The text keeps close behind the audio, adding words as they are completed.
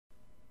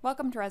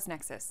Welcome to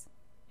ResNexus.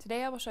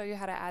 Today I will show you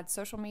how to add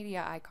social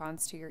media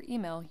icons to your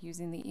email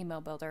using the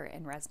email builder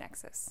in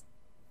ResNexus.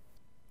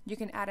 You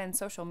can add in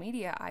social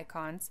media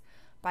icons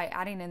by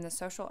adding in the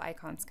social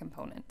icons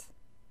component.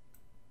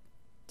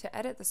 To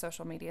edit the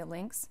social media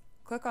links,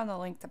 click on the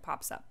link that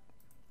pops up.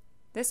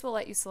 This will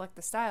let you select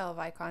the style of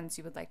icons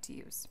you would like to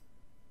use.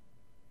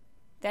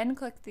 Then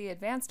click the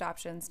advanced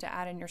options to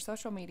add in your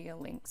social media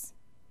links.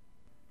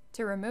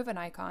 To remove an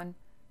icon,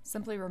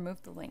 simply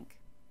remove the link.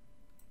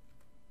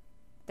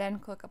 Then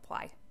click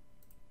Apply.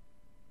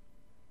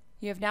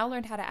 You have now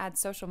learned how to add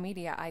social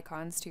media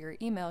icons to your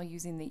email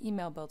using the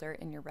email builder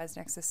in your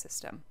ResNexus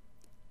system.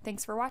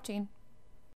 Thanks for watching.